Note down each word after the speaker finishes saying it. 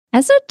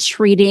As a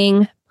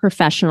treating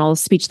professional,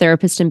 speech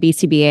therapist and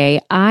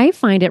BCBA, I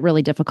find it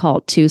really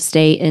difficult to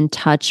stay in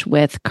touch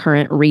with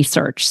current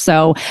research.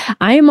 So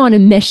I am on a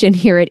mission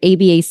here at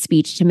ABA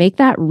Speech to make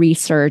that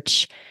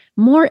research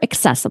more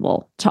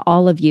accessible to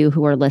all of you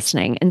who are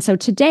listening. And so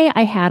today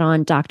I had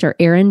on Dr.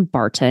 Erin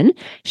Barton.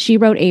 She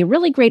wrote a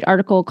really great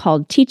article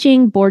called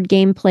Teaching Board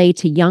Game Play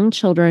to Young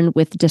Children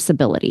with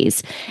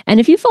Disabilities. And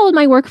if you followed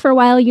my work for a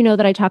while, you know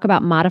that I talk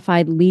about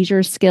modified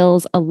leisure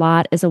skills a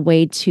lot as a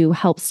way to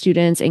help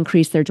students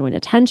increase their joint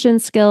attention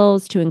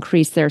skills, to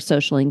increase their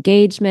social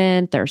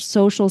engagement, their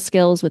social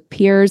skills with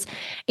peers,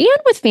 and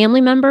with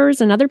family members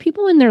and other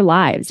people in their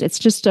lives. It's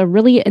just a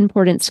really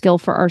important skill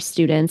for our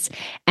students.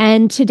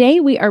 And today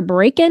we are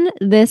breaking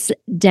this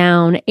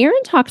down.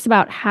 Erin talks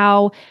about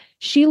how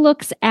she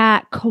looks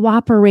at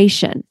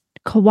cooperation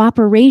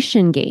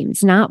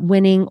games, not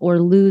winning or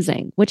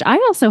losing, which I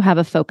also have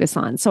a focus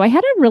on. So I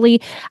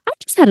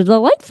just had a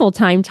delightful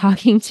time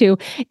talking to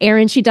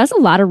Erin. She does a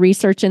lot of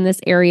research in this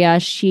area.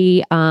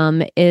 She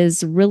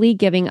is really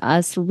giving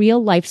us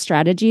real life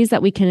strategies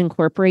that we can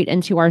incorporate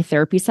into our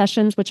therapy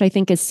sessions, which I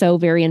think is so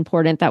very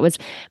important. That was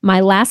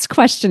my last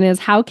question, is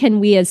how can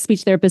we as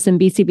speech therapists and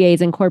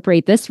BCBAs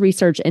incorporate this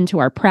research into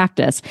our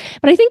practice?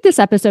 But I think this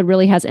episode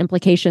really has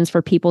implications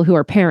for people who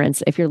are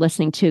parents, if you're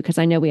listening too, because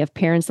I know we have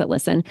parents that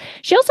listen.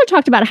 She also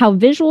talked about how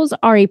visuals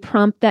are a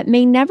prompt that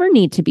may never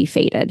need to be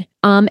faded.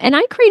 And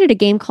I created a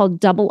game called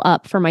Double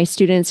Up for my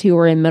students who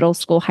were in middle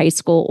school, high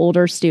school,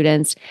 older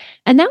students.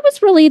 And that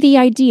was really the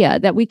idea,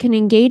 that we can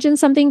engage in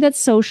something that's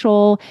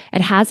social.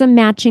 It has a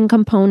matching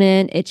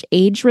component. It's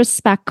age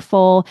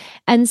respectful.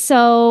 And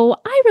so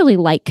I really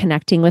like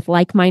connecting with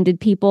like-minded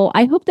people.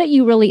 I hope that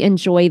you really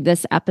enjoy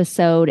this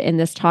episode and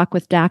this talk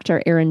with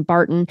Dr. Erin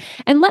Barton.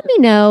 And let me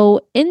know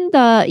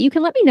you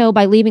can let me know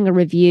by leaving a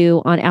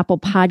review on Apple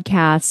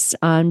Podcasts.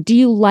 Do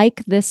you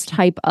like this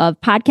type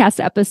of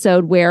podcast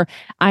episode where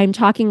I'm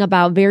talking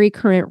about very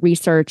current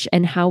research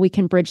and how we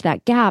can bridge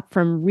that gap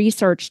from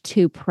research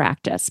to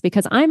practice?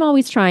 Because I'm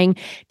always trying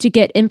to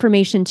get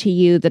information to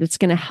you that it's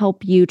going to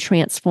help you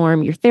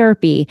transform your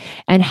therapy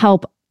and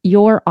help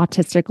your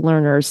autistic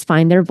learners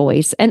find their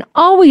voice, and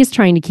always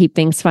trying to keep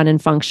things fun and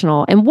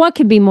functional. And what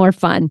could be more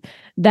fun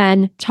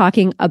than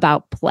talking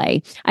about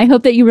play? I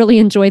hope that you really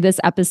enjoy this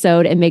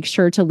episode, and make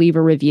sure to leave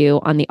a review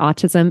on the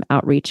Autism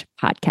Outreach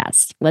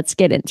Podcast. Let's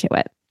get into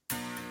it.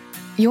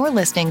 You're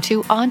listening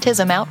to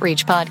Autism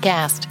Outreach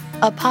Podcast,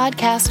 a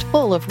podcast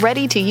full of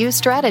ready-to-use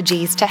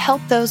strategies to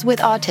help those with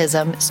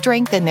autism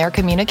strengthen their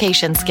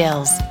communication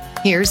skills.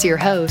 Here's your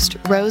host,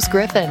 Rose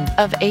Griffin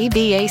of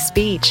ABA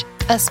Speech,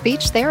 a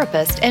speech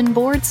therapist and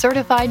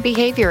board-certified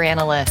behavior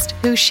analyst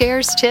who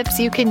shares tips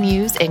you can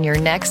use in your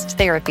next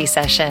therapy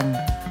session.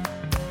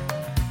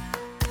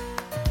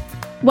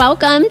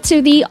 Welcome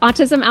to the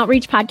Autism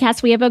Outreach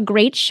Podcast. We have a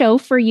great show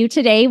for you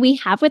today. We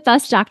have with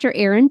us Dr.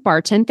 Erin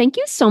Barton. Thank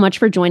you so much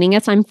for joining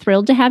us. I'm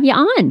thrilled to have you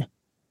on.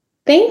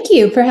 Thank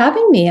you for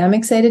having me. I'm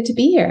excited to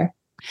be here.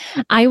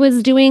 I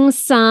was doing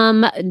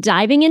some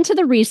diving into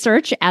the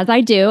research, as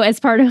I do,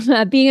 as part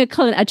of being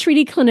a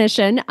treaty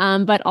clinician,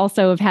 but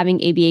also of having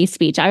ABA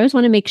Speech. I always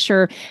want to make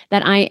sure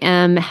that I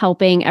am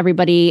helping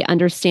everybody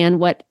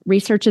understand what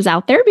research is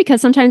out there, because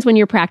sometimes when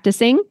you're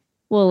practicing,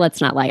 well,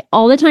 let's not lie,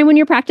 all the time when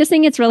you're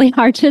practicing, it's really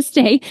hard to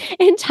stay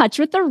in touch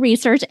with the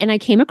research. And I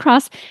came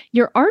across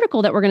your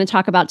article that we're going to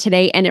talk about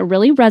today, and it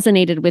really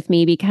resonated with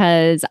me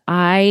because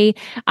I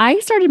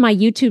started my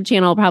YouTube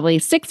channel probably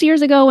 6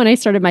 years ago when I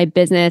started my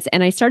business,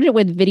 and I started it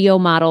with video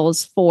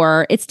models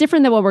it's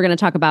different than what we're going to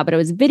talk about, but it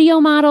was video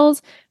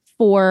models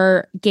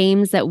for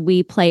games that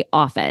we play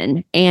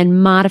often,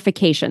 and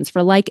modifications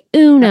for like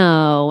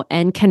Uno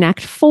and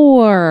Connect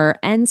Four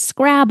and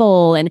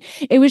Scrabble. And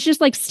it was just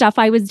like stuff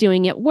I was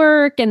doing at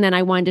work. And then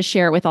I wanted to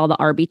share it with all the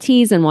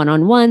RBTs and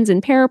one-on-ones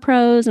and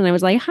parapros. And I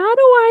was like, how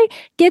do I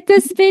get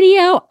this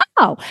video?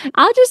 Oh,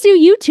 I'll just do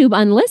YouTube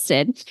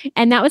unlisted.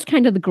 And that was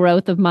kind of the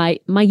growth of my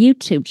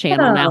YouTube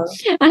channel now.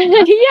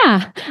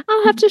 Yeah,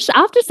 I'll have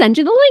to send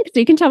you the link so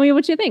you can tell me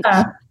what you think.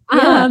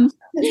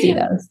 See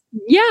those.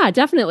 Yeah,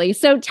 definitely.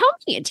 So tell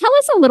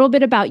us a little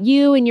bit about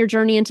you and your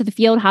journey into the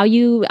field, how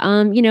you,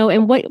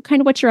 and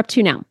what you're up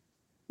to now.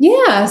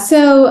 Yeah.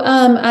 So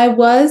I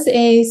was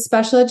a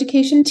special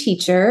education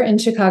teacher in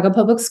Chicago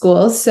Public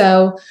Schools.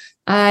 So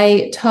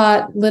I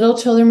taught little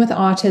children with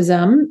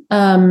autism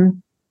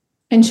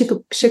in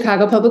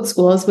Chicago Public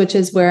Schools, which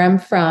is where I'm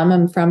from.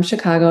 I'm from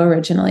Chicago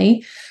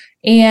originally.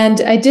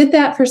 And I did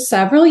that for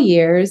several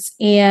years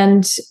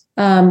and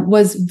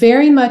was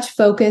very much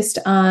focused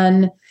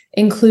on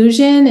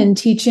inclusion and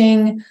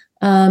teaching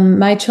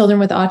my children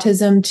with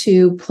autism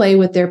to play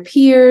with their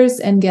peers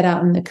and get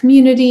out in the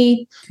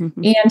community,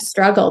 and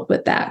struggled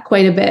with that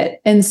quite a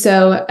bit. And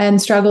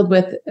struggled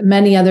with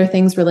many other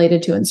things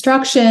related to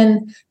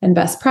instruction and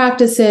best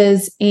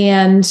practices,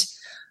 and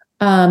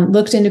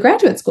looked into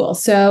graduate school.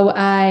 So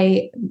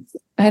I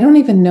don't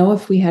even know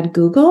if we had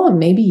Google and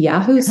maybe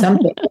Yahoo,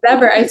 something,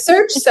 whatever. I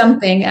searched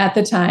something at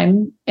the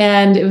time,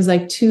 and it was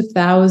like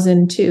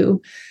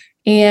 2002.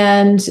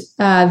 And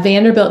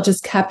Vanderbilt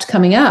just kept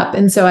coming up.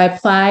 And so I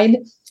applied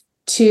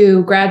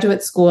to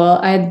graduate school.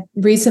 I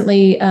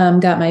recently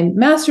got my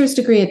master's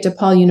degree at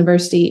DePaul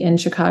University in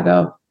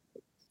Chicago,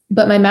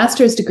 but my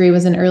master's degree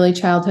was in early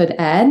childhood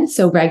ed,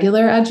 so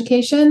regular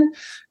education,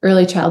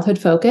 early childhood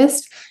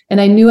focused. And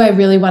I knew I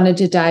really wanted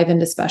to dive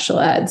into special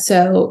ed.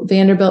 So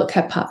Vanderbilt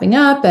kept popping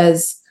up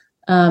as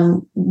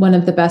one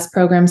of the best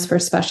programs for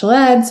special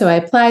ed. So I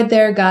applied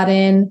there, got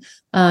in,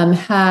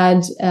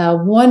 had a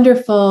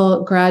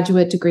wonderful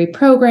graduate degree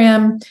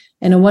program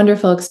and a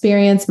wonderful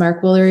experience.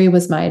 Mark Woolery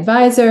was my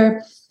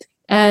advisor.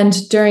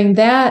 And during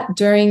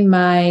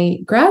my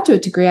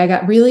graduate degree, I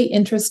got really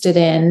interested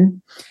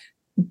in,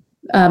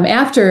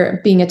 after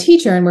being a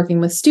teacher and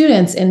working with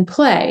students, in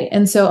play.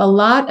 And so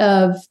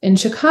in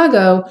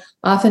Chicago,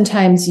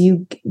 oftentimes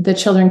the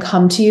children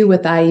come to you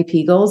with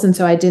IEP goals. And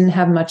so I didn't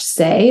have much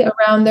say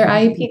around their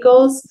IEP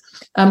goals,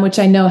 which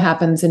I know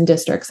happens in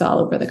districts all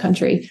over the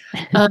country.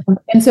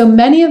 And so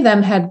many of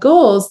them had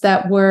goals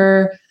that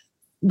were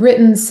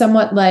written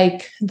somewhat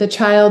like the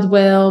child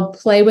will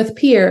play with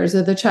peers,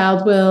 or the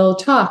child will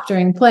talk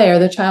during play, or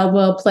the child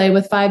will play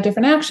with 5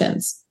 different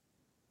actions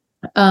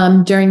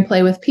during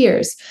play with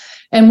peers.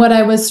 And what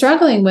I was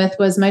struggling with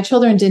was my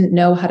children didn't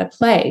know how to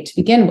play to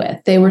begin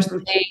with. They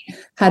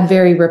had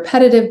very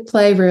repetitive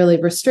play, really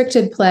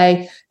restricted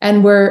play,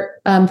 and were,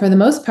 for the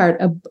most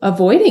part,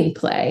 avoiding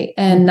play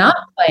and not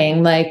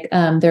playing like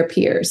their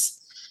peers.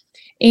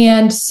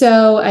 And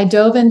so I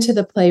dove into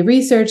the play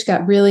research,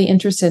 got really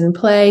interested in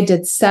play,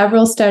 did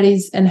several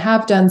studies and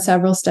have done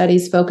several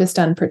studies focused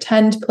on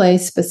pretend play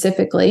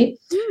specifically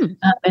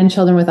in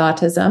children with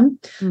autism.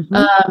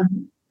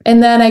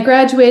 And then I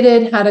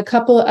graduated, had a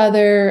couple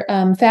other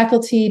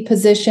faculty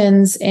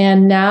positions,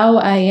 and now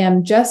I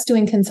am just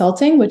doing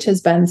consulting, which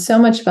has been so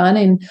much fun.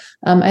 And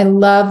I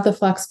love the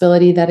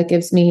flexibility that it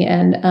gives me,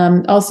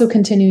 and also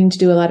continuing to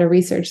do a lot of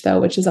research,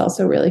 though, which is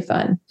also really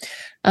fun.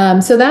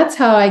 So that's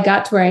how I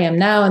got to where I am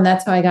now, and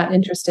that's how I got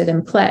interested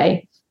in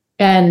play.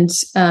 And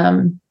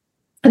then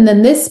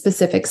this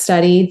specific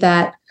study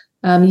that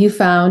you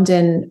found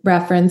and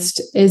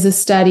referenced is a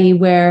study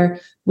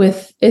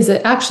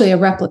actually a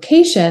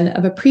replication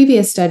of a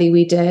previous study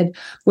we did,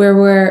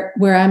 where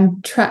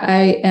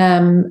I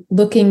am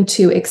looking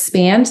to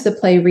expand the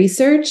play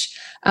research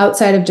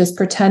outside of just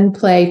pretend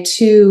play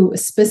to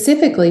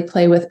specifically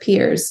play with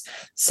peers,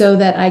 so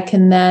that I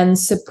can then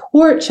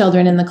support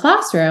children in the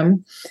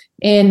classroom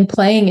in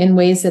playing in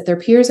ways that their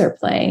peers are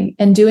playing,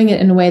 and doing it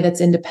in a way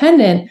that's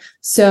independent,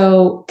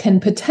 so can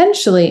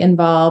potentially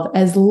involve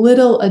as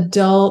little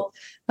adult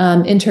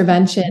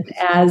intervention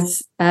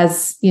as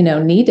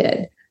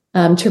needed,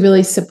 to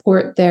really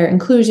support their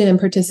inclusion and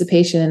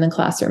participation in the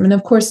classroom, and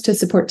of course to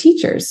support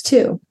teachers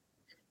too.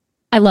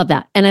 I love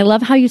that. And I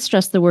love how you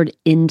stress the word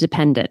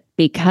independent,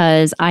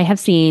 because I have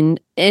seen,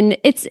 and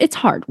it's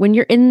hard when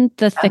you're in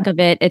the thick of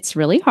it. It's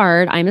really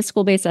hard. I'm a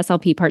school-based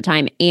SLP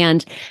part-time,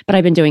 but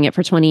I've been doing it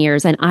for 20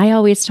 years. And I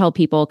always tell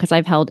people, because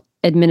I've held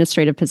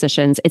administrative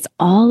positions, it's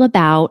all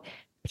about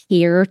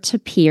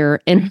peer-to-peer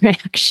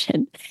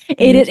interaction.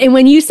 It is, and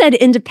when you said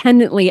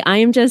independently, I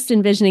am just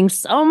envisioning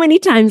so many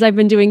times I've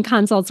been doing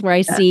consults where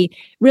I see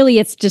really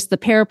it's just the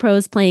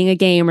parapros playing a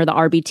game or the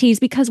RBTs,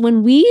 because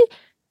when we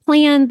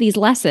plan these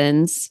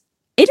lessons,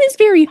 it is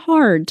very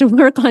hard to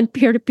work on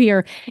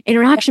peer-to-peer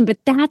interaction, but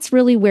that's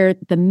really where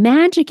the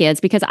magic is,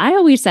 because I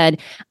always said,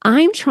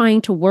 I'm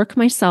trying to work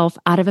myself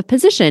out of a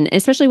position,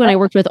 especially when I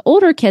worked with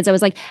older kids. I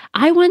was like,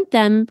 I want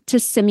them to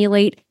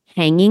simulate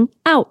hanging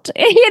out,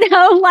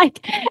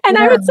 and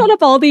I would set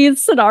up all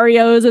these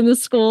scenarios in the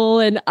school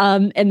and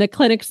the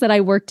clinics that I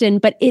worked in,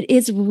 but it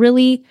is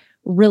really,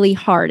 really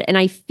hard. And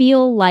I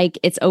feel like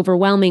it's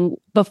overwhelming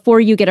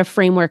before you get a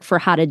framework for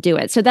how to do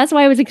it. So that's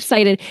why I was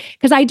excited,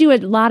 because I do a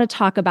lot of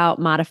talk about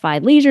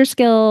modified leisure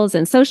skills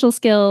and social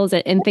skills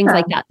and things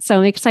like that. So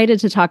I'm excited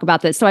to talk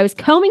about this. So I was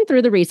combing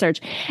through the research,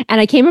 and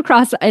I came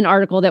across an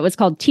article that was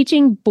called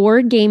Teaching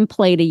Board Game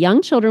Play to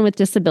Young Children with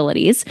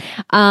Disabilities.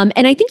 And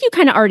I think you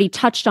kind of already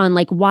touched on,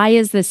 like, why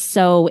is this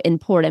so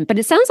important? But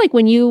it sounds like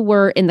when you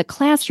were in the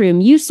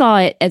classroom, you saw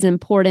it as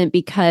important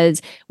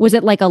because, was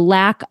it like a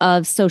lack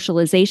of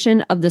socialization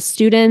of the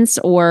students,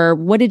 or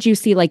what did you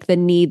see like the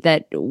need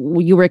that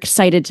you were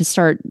excited to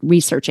start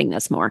researching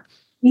this more?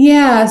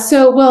 Yeah.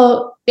 So,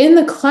 well, in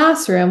the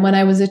classroom, when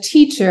I was a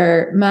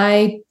teacher,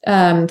 my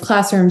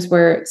classrooms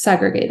were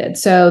segregated.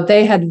 So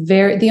they had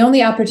the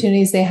only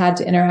opportunities they had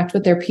to interact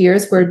with their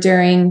peers were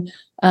during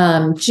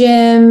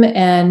gym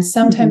and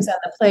sometimes on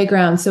the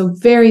playground. So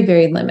very,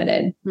 very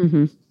limited.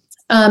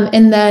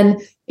 And then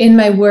in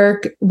my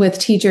work with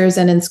teachers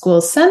and in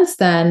schools since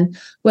then,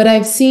 what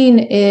I've seen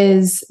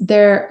is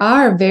there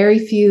are very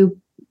few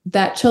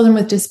that children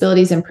with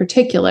disabilities in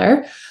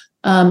particular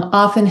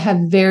often have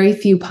very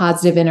few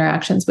positive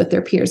interactions with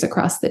their peers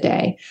across the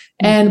day.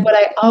 And what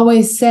I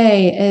always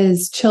say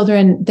is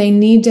children, they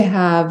need to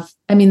have,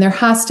 there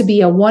has to be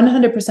a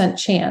 100%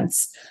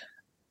 chance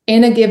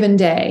in a given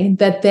day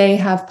that they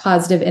have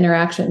positive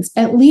interactions,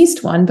 at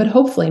least one, but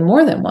hopefully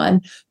more than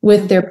one,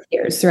 with their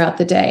peers throughout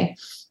the day.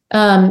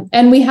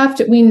 And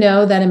we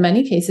know that in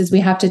many cases,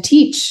 we have to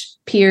teach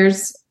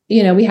peers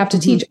we have to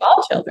teach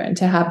all children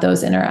to have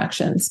those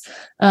interactions.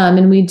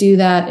 And we do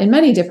that in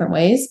many different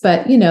ways,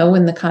 but,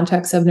 in the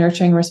context of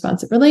nurturing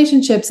responsive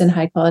relationships and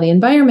high quality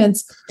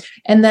environments.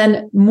 And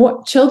then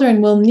many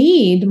children will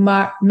need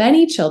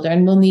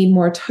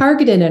more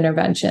targeted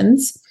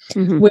interventions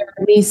where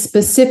we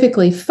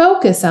specifically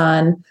focus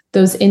on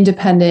those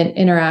independent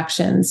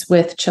interactions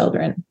with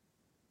children.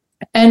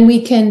 And we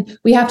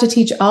have to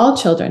teach all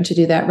children to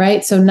do that,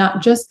 right? So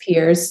not just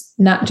peers,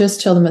 not just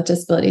children with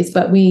disabilities,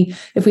 but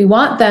if we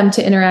want them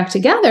to interact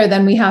together,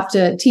 then we have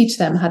to teach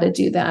them how to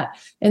do that.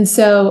 And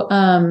so,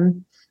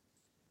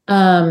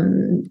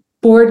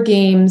 board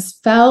games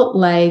felt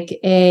like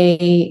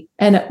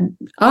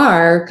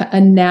are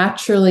a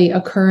naturally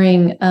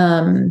occurring,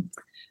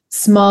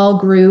 small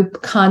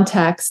group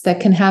context that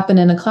can happen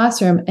in a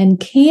classroom and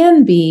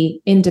can be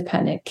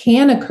independent,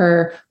 can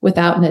occur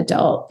without an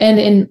adult,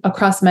 and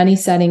across many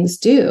settings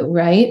do,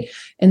 right?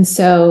 And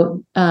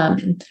so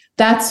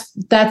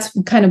that's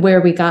kind of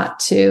where we got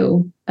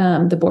to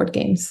the board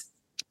games.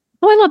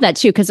 Oh, I love that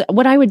too. Because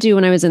what I would do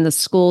when I was in the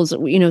schools,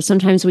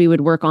 sometimes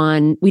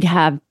we'd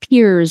have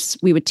peers.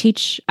 I would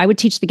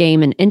teach the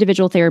game in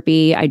individual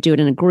therapy. I'd do it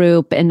in a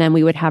group. And then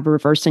we would have a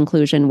reverse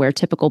inclusion where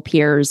typical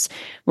peers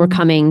were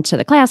coming to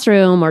the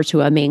classroom or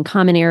to a main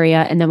common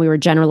area. And then we were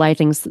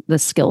generalizing the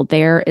skill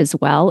there as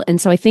well.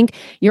 And so I think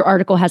your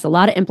article has a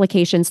lot of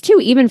implications too,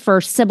 even for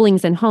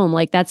siblings in home.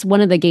 Like that's one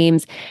of the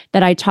games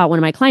that I taught one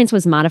of my clients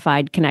was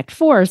Modified Connect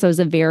 4. So it was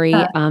a very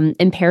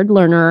impaired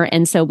learner.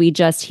 And so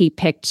he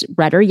picked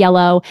red or yellow,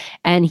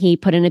 and he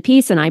put in a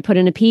piece and I put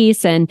in a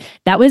piece, and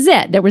that was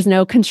it. There was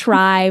no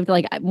contrived,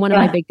 like one of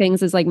my big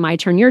things is like my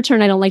turn, your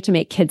turn. I don't like to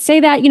make kids say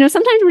that,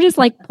 sometimes we're just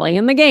like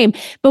playing the game.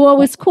 But what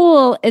was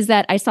cool is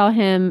that I saw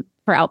him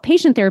for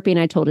outpatient therapy and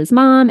I told his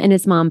mom, and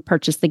his mom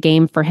purchased the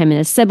game for him and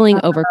his sibling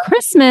over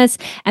Christmas.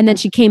 And then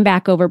she came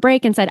back over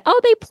break and said, oh,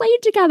 they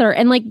played together.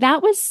 And like,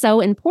 that was so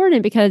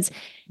important because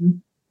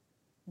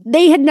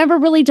they had never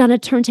really done a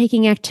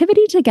turn-taking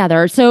activity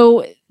together.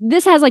 So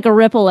this has like a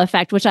ripple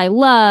effect, which I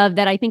love,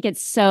 that I think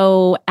it's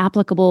so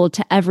applicable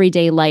to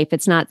everyday life.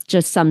 It's not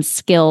just some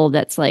skill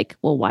that's like,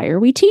 well, why are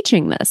we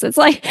teaching this? It's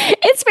like,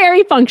 it's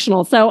very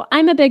functional. So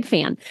I'm a big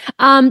fan.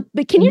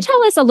 But can you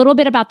tell us a little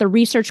bit about the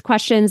research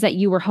questions that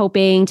you were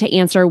hoping to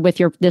answer with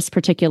this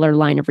particular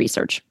line of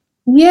research?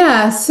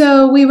 Yeah,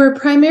 so we were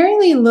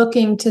primarily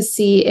looking to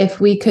see if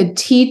we could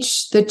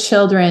teach the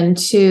children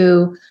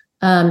to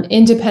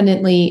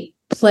independently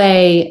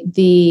play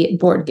the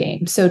board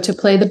game. So to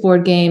play the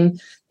board game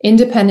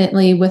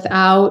independently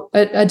without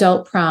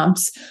adult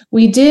prompts.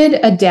 We did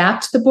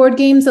adapt the board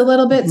games a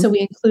little bit. So we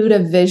include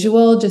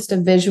just a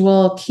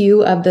visual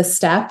cue of the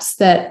steps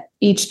that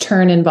each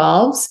turn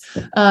involves,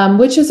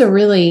 which is a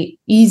really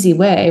easy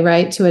way,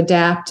 right, to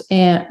adapt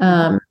and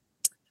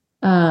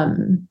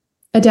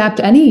adapt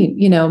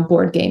any,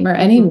 board game or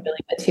any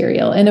really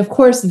material. And of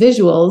course,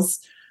 visuals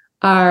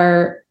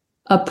are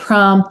a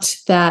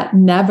prompt that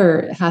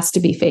never has to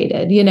be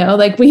faded.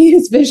 Like we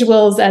use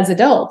visuals as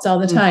adults all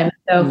the time.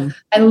 So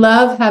I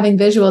love having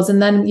visuals,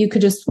 and then you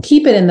could just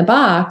keep it in the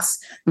box.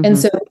 And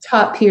so we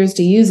taught peers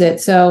to use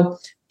it. So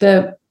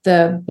the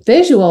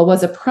visual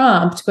was a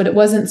prompt, but it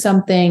wasn't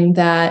something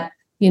that,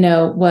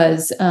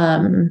 was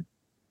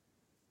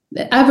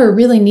ever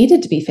really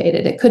needed to be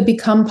faded. It could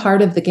become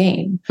part of the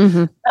game.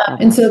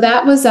 And so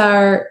that was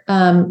our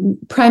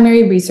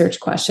primary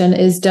research question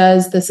is,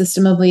 does the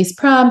system of least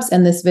prompts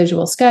and this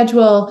visual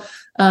schedule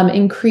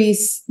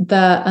increase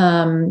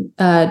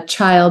the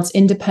child's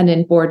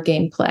independent board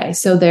game play?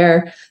 So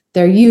their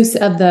use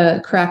of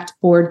the correct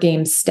board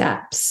game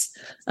steps,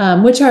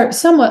 which are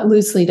somewhat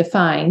loosely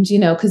defined,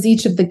 because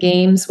each of the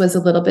games was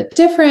a little bit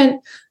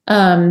different.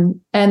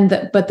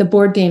 But the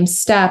board game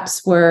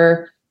steps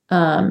were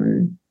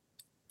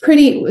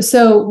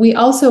so we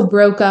also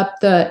broke up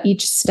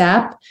each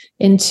step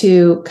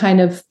into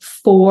kind of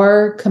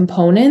 4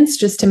 components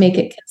just to make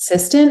it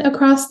consistent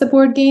across the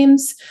board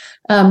games,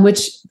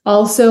 which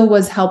also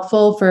was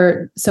helpful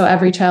so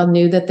every child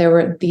knew that there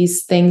were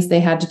these things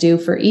they had to do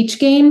for each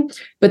game,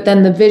 but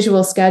then the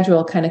visual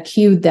schedule kind of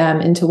cued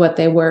them into what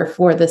they were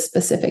for the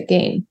specific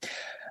game.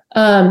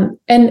 And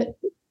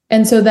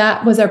so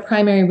that was our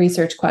primary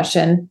research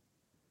question.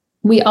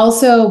 We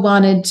also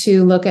wanted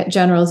to look at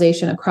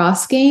generalization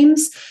across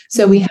games.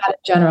 So we had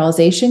a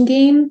generalization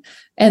game.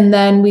 And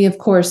then we, of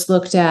course,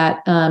 looked at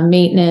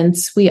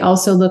maintenance. We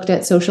also looked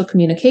at social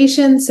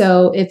communication.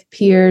 So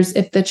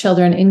if the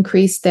children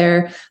increased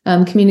their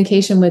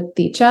communication with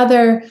each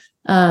other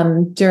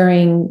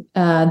during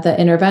the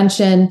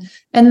intervention.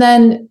 And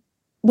then,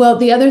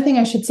 the other thing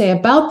I should say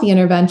about the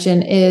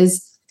intervention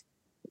is,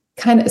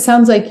 it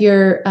sounds like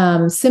you're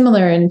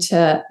similar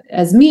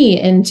as me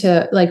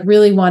into like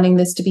really wanting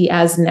this to be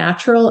as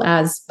natural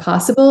as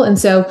possible. And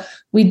so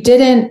we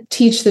didn't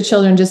teach the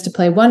children just to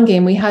play one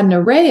game. We had an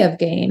array of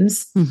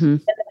games, and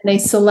then they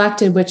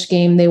selected which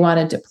game they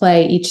wanted to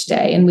play each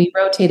day. And we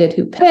rotated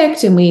who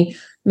picked, and we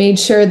made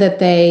sure that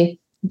they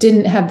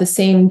didn't have the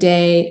same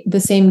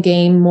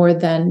game more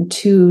than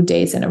 2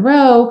 days in a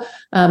row.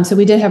 So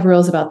we did have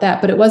rules about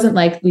that, but it wasn't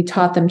like we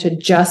taught them to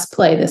just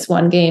play this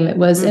one game. It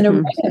was an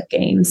array of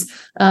games.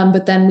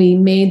 But then we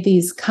made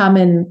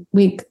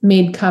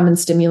common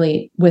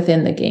stimuli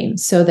within the game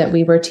so that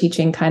we were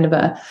teaching kind of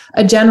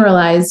a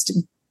generalized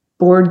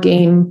board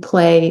game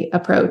play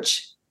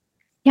approach.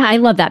 Yeah, I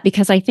love that,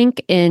 because I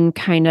think in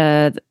kind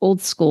of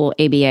old school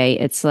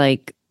ABA, it's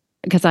like,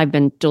 because I've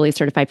been duly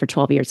certified for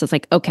 12 years, it's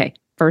like, okay,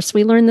 first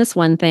we learn this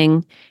one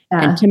thing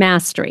and to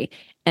mastery.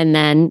 And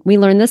then we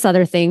learn this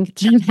other thing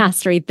to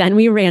mastery. Then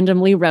we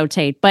randomly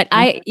rotate. But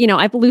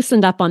I've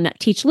loosened up on that.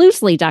 Teach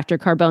loosely, Dr.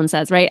 Carbone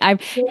says, right?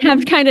 I've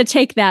kind of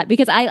take that,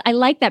 because I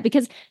like that,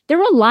 because there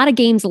are a lot of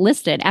games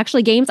listed,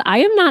 actually games I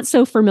am not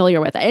so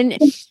familiar with. And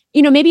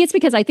maybe it's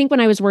because I think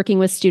when I was working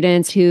with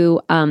students who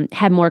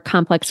had more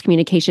complex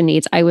communication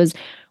needs, I was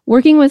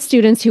working with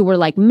students who were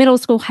like middle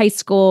school, high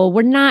school.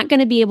 We're not going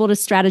to be able to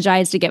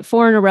strategize to get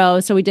 4 in a row.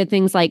 So we did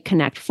things like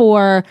Connect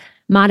 4,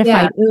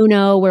 modified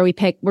Uno, where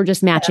we're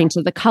just matching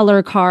to the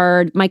color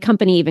card. My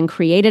company even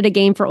created a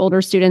game for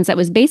older students that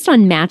was based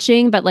on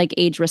matching, but like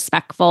age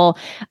respectful.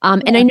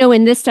 And I know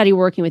in this study, we're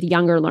working with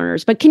younger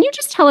learners, but can you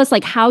just tell us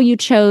like how you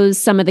chose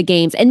some of the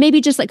games, and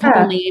maybe just a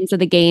couple names of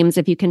the games,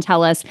 if you can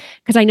tell us,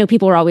 because I know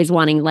people are always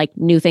wanting like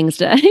new things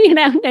to,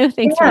 new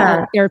things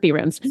for therapy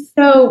rooms.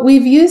 So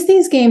we've used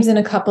these games in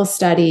a couple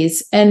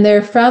studies, and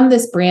they're from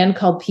this brand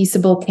called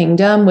Peaceable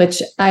Kingdom,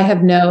 which I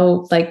have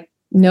no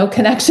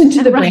connection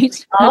to the brand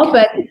at all,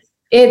 but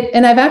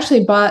and I've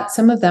actually bought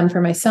some of them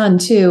for my son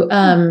too.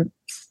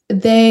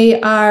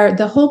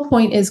 The whole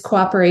point is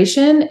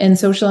cooperation and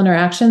social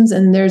interactions,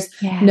 and there's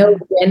no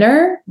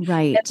winner.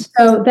 Right. And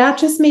so that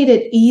just made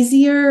it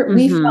easier.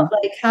 We felt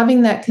like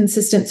having that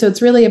consistent. So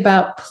it's really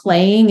about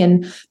playing,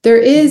 and there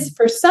is,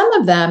 for some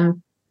of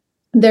them,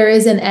 there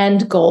is an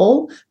end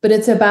goal, but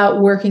it's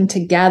about working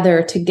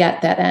together to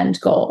get that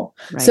end goal.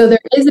 Right. So there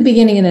is a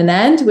beginning and an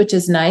end, which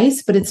is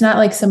nice, but it's not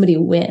like somebody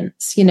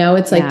wins.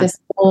 It's like this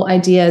whole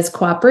idea is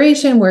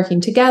cooperation,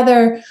 working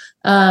together.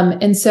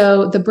 And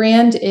so the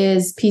brand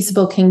is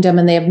Peaceable Kingdom,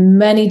 and they have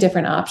many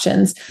different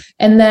options.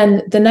 And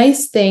then the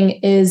nice thing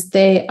is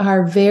they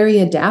are very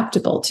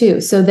adaptable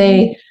too. So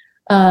they,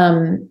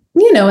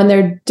 and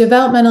they're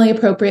developmentally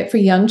appropriate for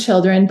young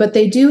children, but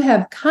they do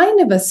have kind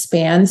of a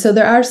span. So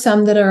there are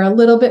some that are a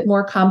little bit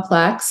more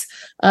complex.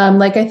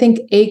 Like I think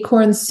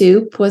Acorn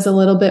Soup was a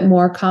little bit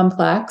more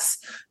complex.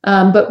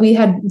 But we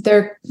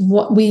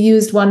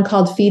used one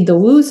called Feed the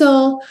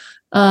Woozle,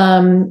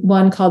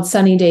 one called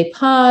Sunny Day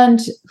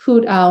Pond,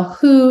 Hoot Owl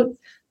Hoot,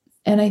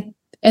 and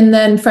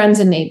then Friends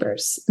and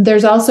Neighbors.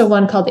 There's also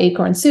one called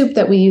Acorn Soup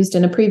that we used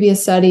in a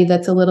previous study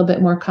that's a little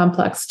bit more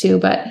complex too.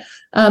 But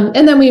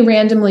and then we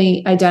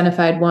randomly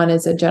identified one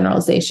as a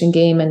generalization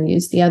game and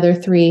used the other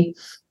 3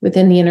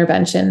 within the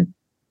intervention.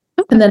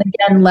 And then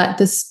again, let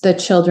the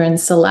children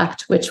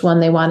select which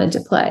one they wanted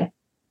to play.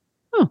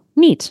 Oh,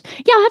 neat.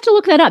 Yeah, I'll have to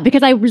look that up,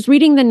 because I was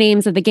reading the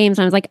names of the games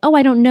and I was like, oh,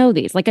 I don't know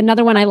these. Like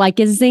another one I like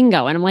is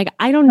Zingo. And I'm like,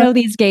 I don't know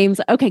these games.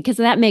 Okay, because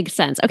that makes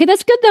sense. Okay,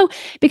 that's good though,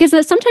 because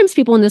sometimes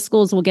people in the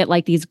schools will get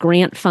like these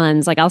grant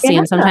funds. Like I'll see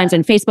them sometimes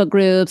in Facebook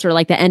groups, or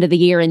like the end of the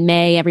year in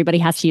May, everybody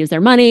has to use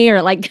their money or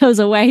it like goes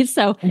away.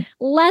 So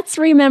let's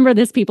remember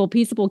this, people.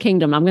 Peaceable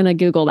Kingdom. I'm going to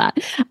Google that.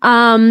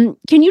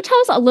 Can you tell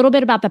us a little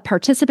bit about the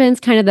participants,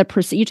 kind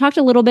of you talked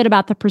a little bit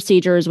about the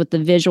procedures with the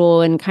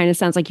visual, and kind of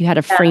sounds like you had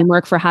a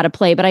framework for how to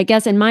play, but I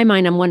guess in my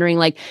mind, I'm wondering,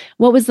 like,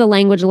 what was the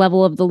language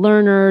level of the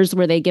learners?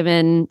 Were they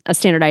given a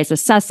standardized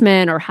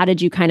assessment, or how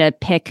did you kind of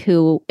pick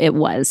who it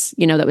was,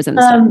 that was in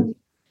the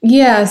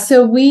study?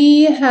 So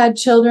we had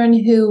children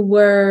who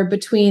were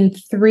between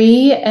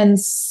 3 and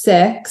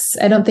 6.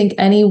 I don't think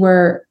any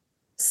were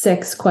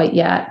 6 quite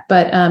yet,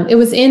 but it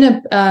was in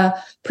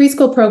a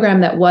preschool program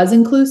that was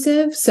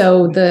inclusive.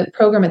 So the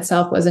program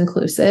itself was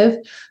inclusive.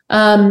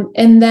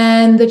 And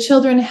then the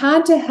children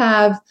had to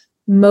have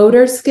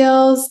motor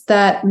skills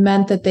that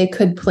meant that they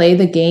could play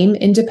the game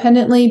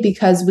independently,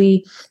 because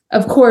we,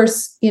 of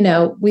course,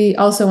 we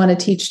also want to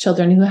teach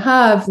children who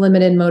have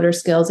limited motor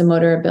skills and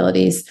motor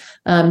abilities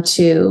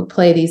to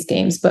play these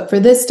games. But for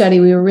this study,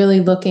 we were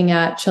really looking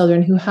at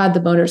children who had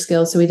the motor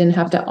skills, so we didn't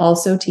have to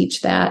also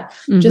teach that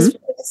just for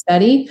the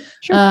study.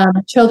 Sure.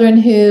 Children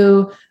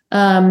who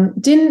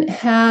didn't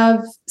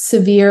have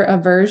severe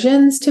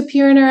aversions to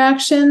peer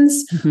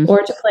interactions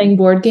or to playing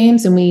board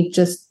games, and we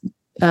just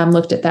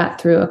looked at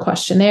that through a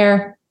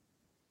questionnaire.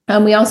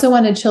 We also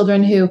wanted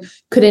children who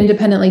could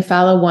independently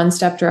follow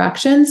one-step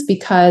directions,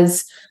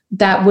 because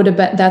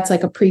that's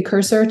like a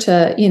precursor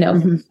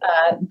to,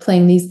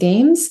 playing these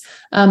games.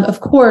 Of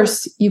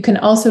course, you can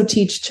also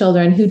teach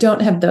children who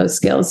don't have those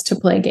skills to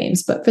play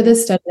games, but for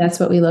this study, that's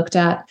what we looked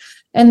at.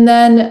 And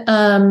then,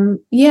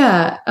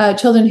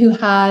 children who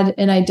had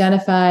an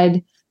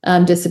identified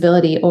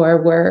disability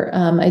or were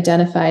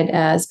identified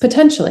as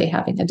potentially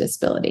having a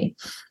disability.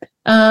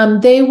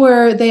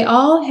 They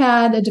all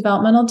had a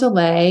developmental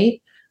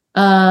delay,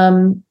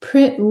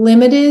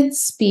 limited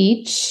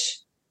speech.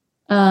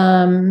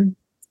 I'm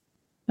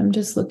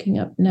just looking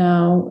up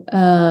now.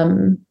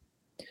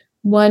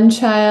 One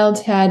child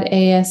had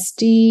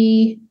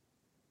ASD.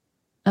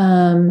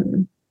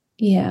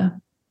 Yeah.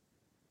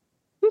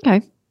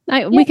 Okay.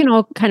 We can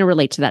all kind of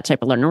relate to that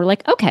type of learner. We're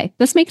like, okay,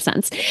 this makes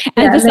sense.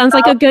 And Yeah, this sounds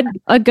like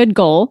a good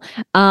goal.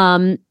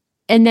 And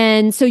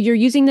then, so you're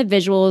using the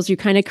visuals, you're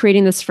kind of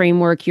creating this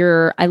framework.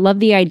 I love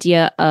the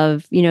idea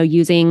of,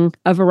 using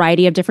a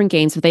variety of different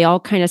games, but they all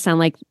kind of sound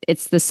like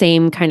it's the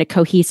same kind of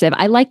cohesive.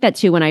 I like that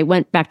too. When I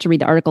went back to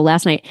read the article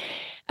last night,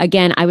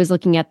 again, I was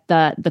looking at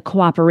the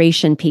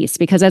cooperation piece,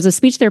 because as a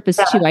speech therapist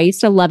too, I used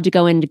to love to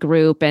go into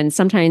group, and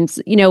sometimes,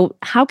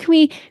 how can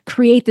we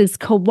create this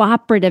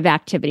cooperative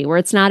activity where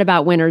it's not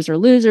about winners or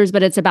losers,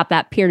 but it's about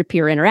that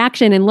peer-to-peer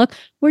interaction. And look,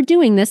 we're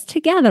doing this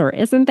together.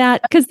 Isn't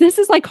that, because this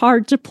is like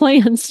hard to play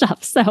and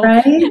stuff. So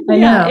right? I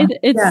know.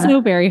 It's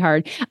so very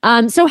hard.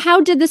 So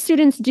how did the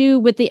students do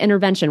with the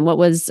intervention? What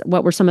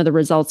were some of the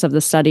results of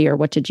the study, or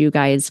what did you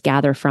guys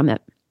gather from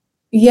it?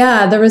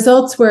 Yeah, the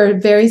results were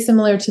very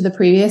similar to the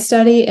previous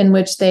study, in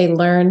which they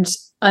learned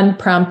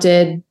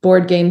unprompted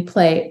board game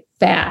play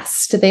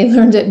fast. They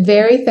learned it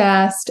very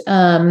fast.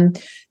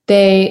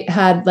 They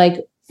had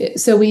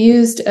so we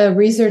used a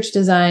research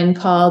design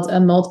called a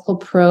multiple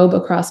probe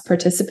across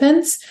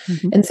participants.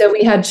 Mm-hmm. And so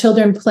we had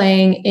children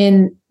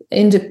playing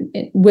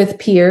with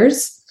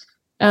peers.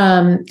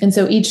 And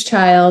so each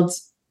child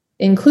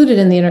included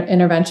in the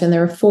intervention,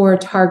 there were 4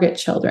 target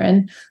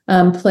children,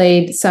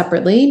 played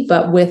separately,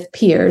 but with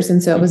peers.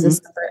 And so it was a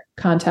separate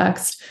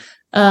context.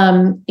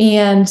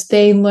 And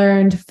they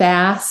learned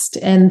fast,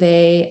 and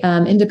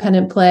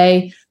independent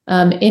play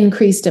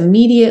increased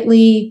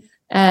immediately.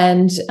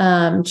 And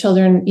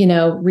children,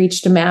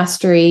 reached a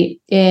mastery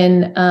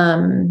in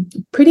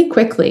pretty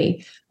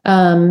quickly.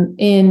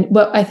 In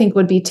what I think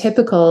would be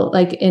typical,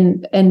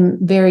 and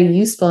very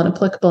useful and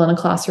applicable in a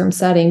classroom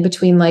setting,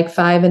 between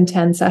 5 and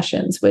 10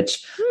 sessions,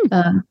 which,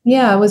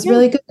 was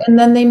really good. And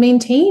then they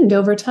maintained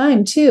over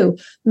time too.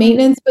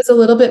 Maintenance was a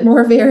little bit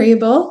more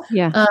variable.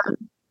 Yeah.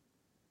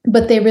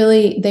 But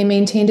they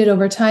maintained it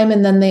over time.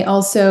 And then they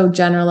also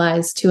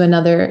generalized to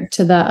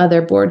the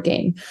other board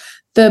game.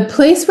 The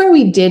place where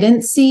we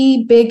didn't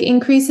see big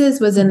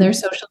increases was in their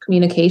social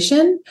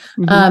communication.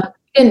 Mm-hmm.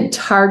 Didn't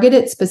target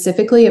it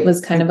specifically. It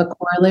was kind of a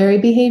corollary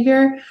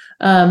behavior.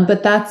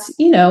 But that's,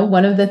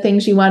 one of the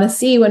things you want to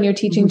see when you're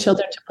teaching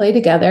children to play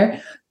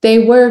together.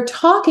 They were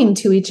talking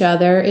to each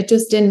other. It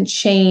just didn't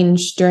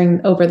change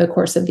over the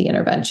course of the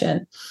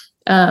intervention,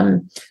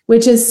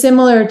 which is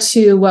similar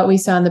to what we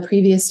saw in the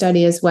previous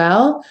study as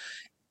well.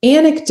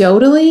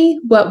 Anecdotally,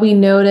 what we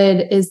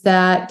noted is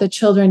that the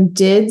children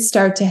did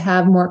start to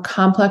have more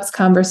complex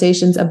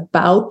conversations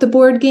about the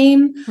board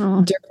game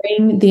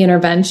during the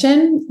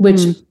intervention,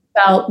 which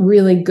felt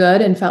really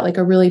good and felt like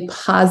a really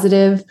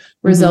positive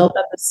result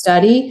of the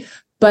study.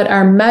 But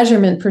our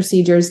measurement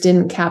procedures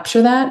didn't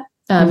capture that,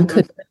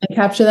 couldn't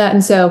capture that.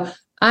 And so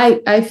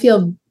I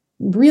feel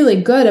really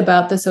good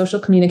about the social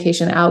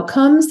communication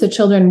outcomes. The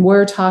children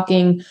were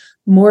talking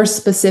more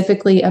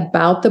specifically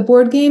about the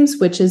board games,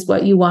 which is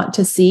what you want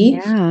to see.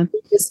 Yeah.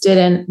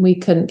 We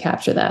couldn't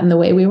capture that in the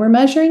way we were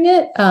measuring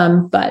it.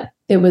 But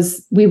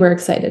we were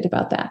excited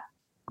about that.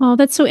 Oh,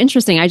 that's so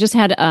interesting. I just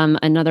had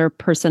another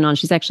person on.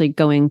 She's actually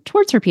going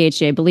towards her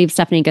PhD, I believe,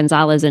 Stephanie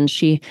Gonzalez, and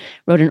she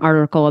wrote an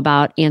article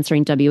about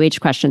answering WH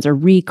questions, or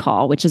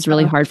recall, which is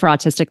really hard for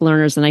autistic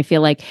learners. And I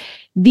feel like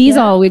these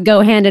all would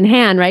go hand in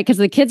hand, right? Because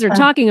the kids are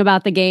talking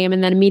about the game,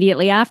 and then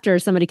immediately after,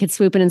 somebody could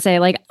swoop in and say,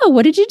 oh,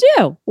 what did you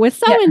do with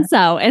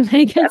so-and-so? And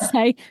they could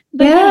say,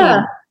 the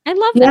game. I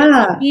love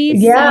that.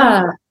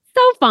 Yeah.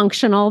 So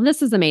functional.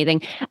 This is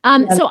amazing. So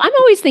I'm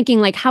always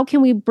thinking, how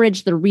can we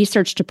bridge the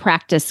research to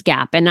practice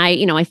gap? And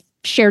I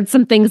shared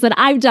some things that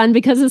I've done,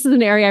 because this is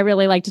an area I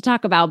really like to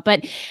talk about.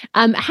 But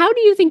how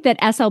do you think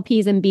that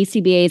SLPs and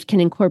BCBAs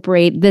can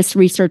incorporate this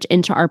research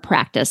into our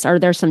practice? Are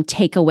there some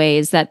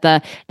takeaways that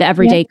the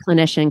everyday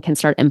clinician can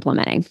start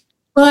implementing?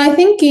 Well, I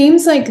think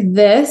games like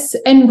this,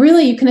 and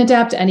really you can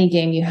adapt any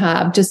game you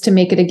have just to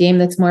make it a game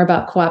that's more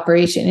about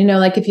cooperation.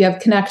 If you have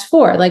Connect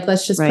 4,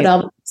 let's just put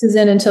all the pieces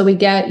in until we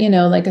get,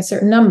 a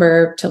certain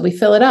number till we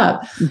fill it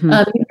up.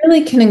 You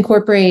really can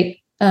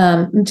incorporate,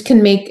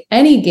 can make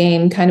any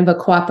game kind of a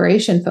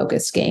cooperation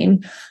focused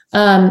game.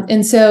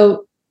 And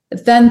so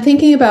then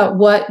thinking about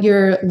what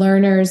your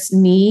learners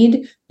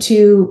need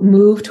to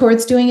move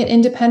towards doing it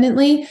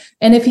independently.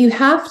 And if you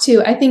have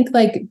to, I think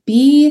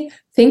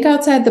think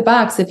outside the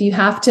box. If you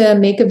have to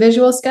make a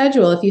visual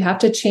schedule, if you have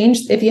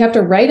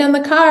to write on the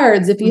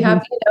cards, if you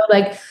have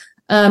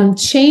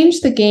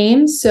change the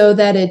game so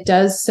that it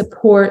does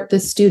support the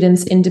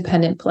students'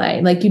 independent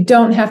play. You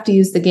don't have to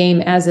use the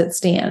game as it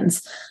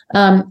stands.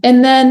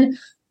 And then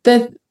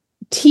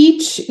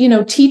teach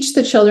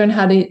the children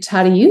how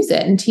to use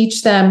it, and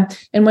teach them.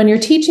 And when you're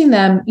teaching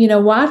them,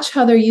 watch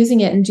how they're using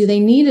it. And do they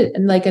need it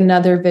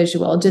another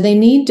visual? Do they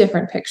need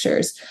different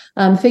pictures?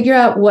 Figure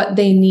out what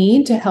they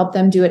need to help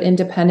them do it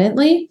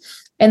independently.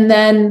 And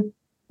then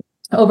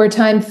over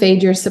time,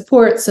 fade your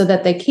support so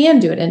that they can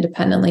do it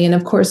independently. And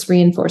of course,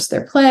 reinforce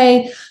their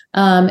play.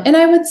 And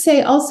I would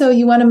say also,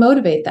 you want to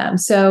motivate them.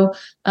 So,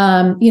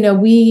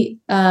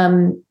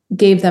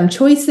 gave them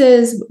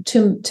choices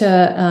to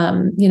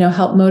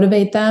help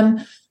motivate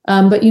them.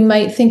 But you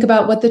might think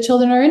about what the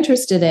children are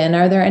interested in.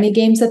 Are there any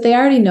games that they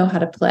already know how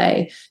to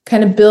play?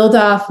 Kind of build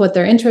off what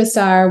their interests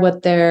are,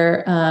 what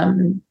they're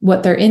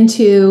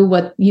into,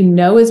 what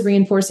is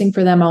reinforcing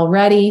for them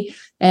already,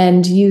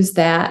 and use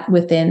that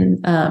within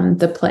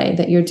the play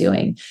that you're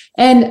doing.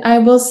 And I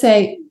will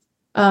say,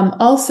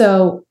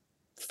 also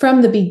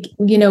from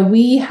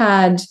we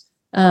had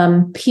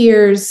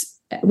peers,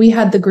 we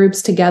had the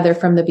groups together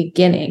from the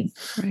beginning,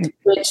 right,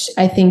 which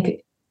I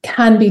think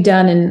can be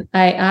done, and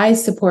I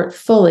support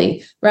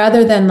fully,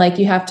 rather than like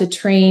you have to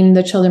train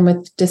the children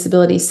with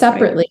disabilities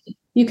separately. Right.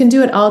 You can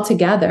do it all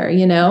together,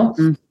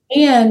 mm-hmm.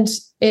 And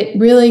it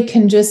really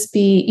can just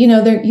be,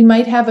 you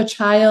might have a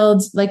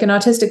child, like an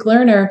autistic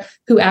learner,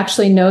 who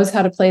actually knows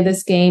how to play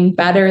this game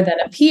better than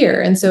a peer.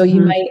 And so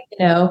you might,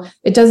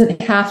 it doesn't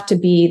have to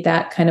be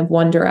that kind of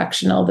one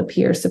directional, the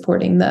peer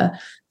supporting the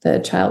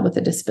child with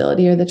a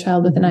disability or the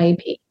child with an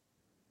IEP.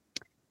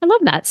 I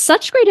love that.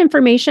 Such great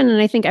information.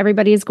 And I think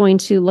everybody is going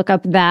to look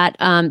up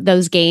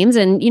those games.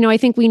 And, I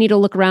think we need to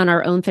look around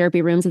our own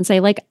therapy rooms and say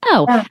like,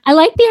 I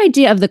like the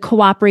idea of the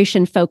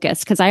cooperation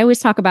focus, because I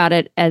always talk about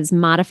it as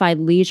modified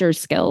leisure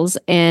skills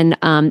and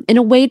in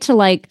a way to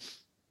like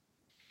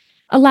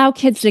allow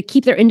kids to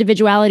keep their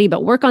individuality,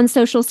 but work on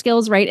social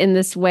skills, right, in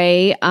this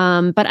way.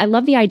 But I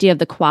love the idea of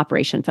the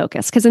cooperation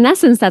focus, because in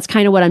essence, that's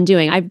kind of what I'm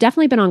doing. I've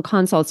definitely been on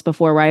consults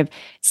before where I've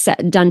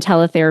done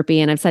teletherapy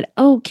and I've said,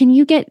 oh, can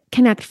you get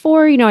Connect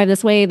 4? I have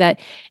this way that,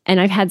 and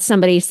I've had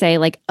somebody say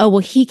like, oh, well,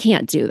 he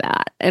can't do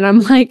that. And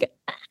I'm like,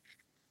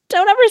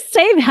 don't ever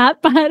say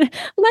that, but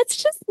let's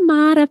just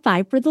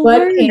modify for the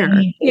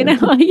learner,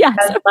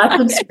 Yes.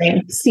 Lots of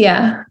strengths.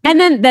 Yeah.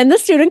 And then the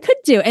student could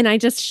do, and I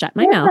just shut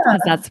my mouth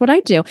because that's what I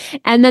do.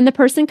 And then the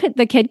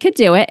kid could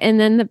do it.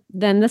 And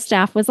then the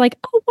staff was like,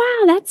 oh,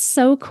 wow, that's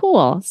so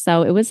cool.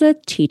 So it was a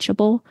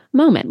teachable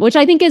moment, which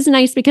I think is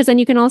nice, because then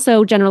you can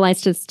also generalize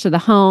to the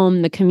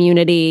home, the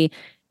community,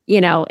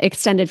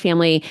 extended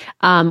family,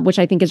 which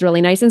I think is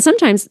really nice. And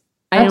sometimes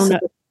I don't know.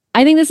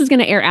 I think this is going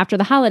to air after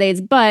the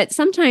holidays, but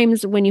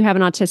sometimes when you have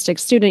an autistic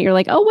student, you're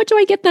like, oh, what do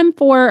I get them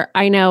for,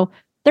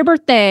 their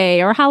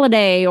birthday or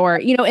holiday, or,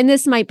 and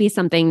this might be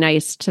something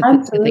nice to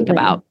think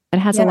about. It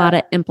has a lot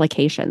of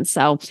implications.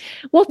 So,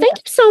 well, thank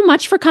you so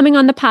much for coming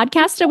on the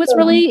podcast. It was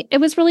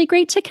really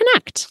great to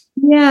connect.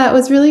 Yeah, it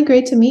was really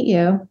great to meet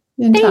you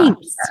and talk.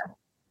 Thanks.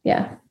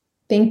 Yeah.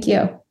 Thank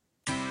you.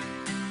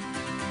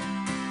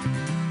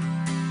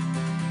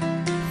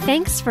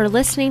 Thanks for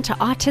listening to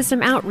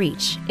Autism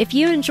Outreach. If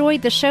you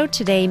enjoyed the show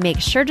today, make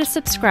sure to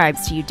subscribe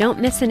so you don't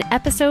miss an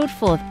episode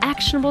full of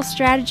actionable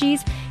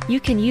strategies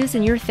you can use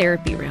in your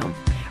therapy room.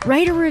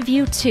 Write a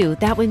review too.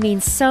 That would mean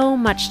so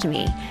much to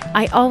me.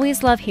 I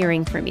always love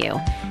hearing from you.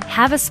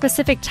 Have a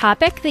specific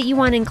topic that you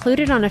want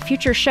included on a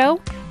future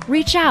show?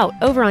 Reach out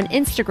over on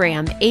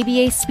Instagram,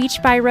 ABA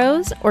Speech by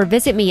Rose, or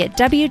visit me at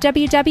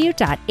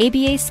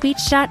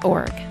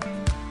www.abaspeech.org.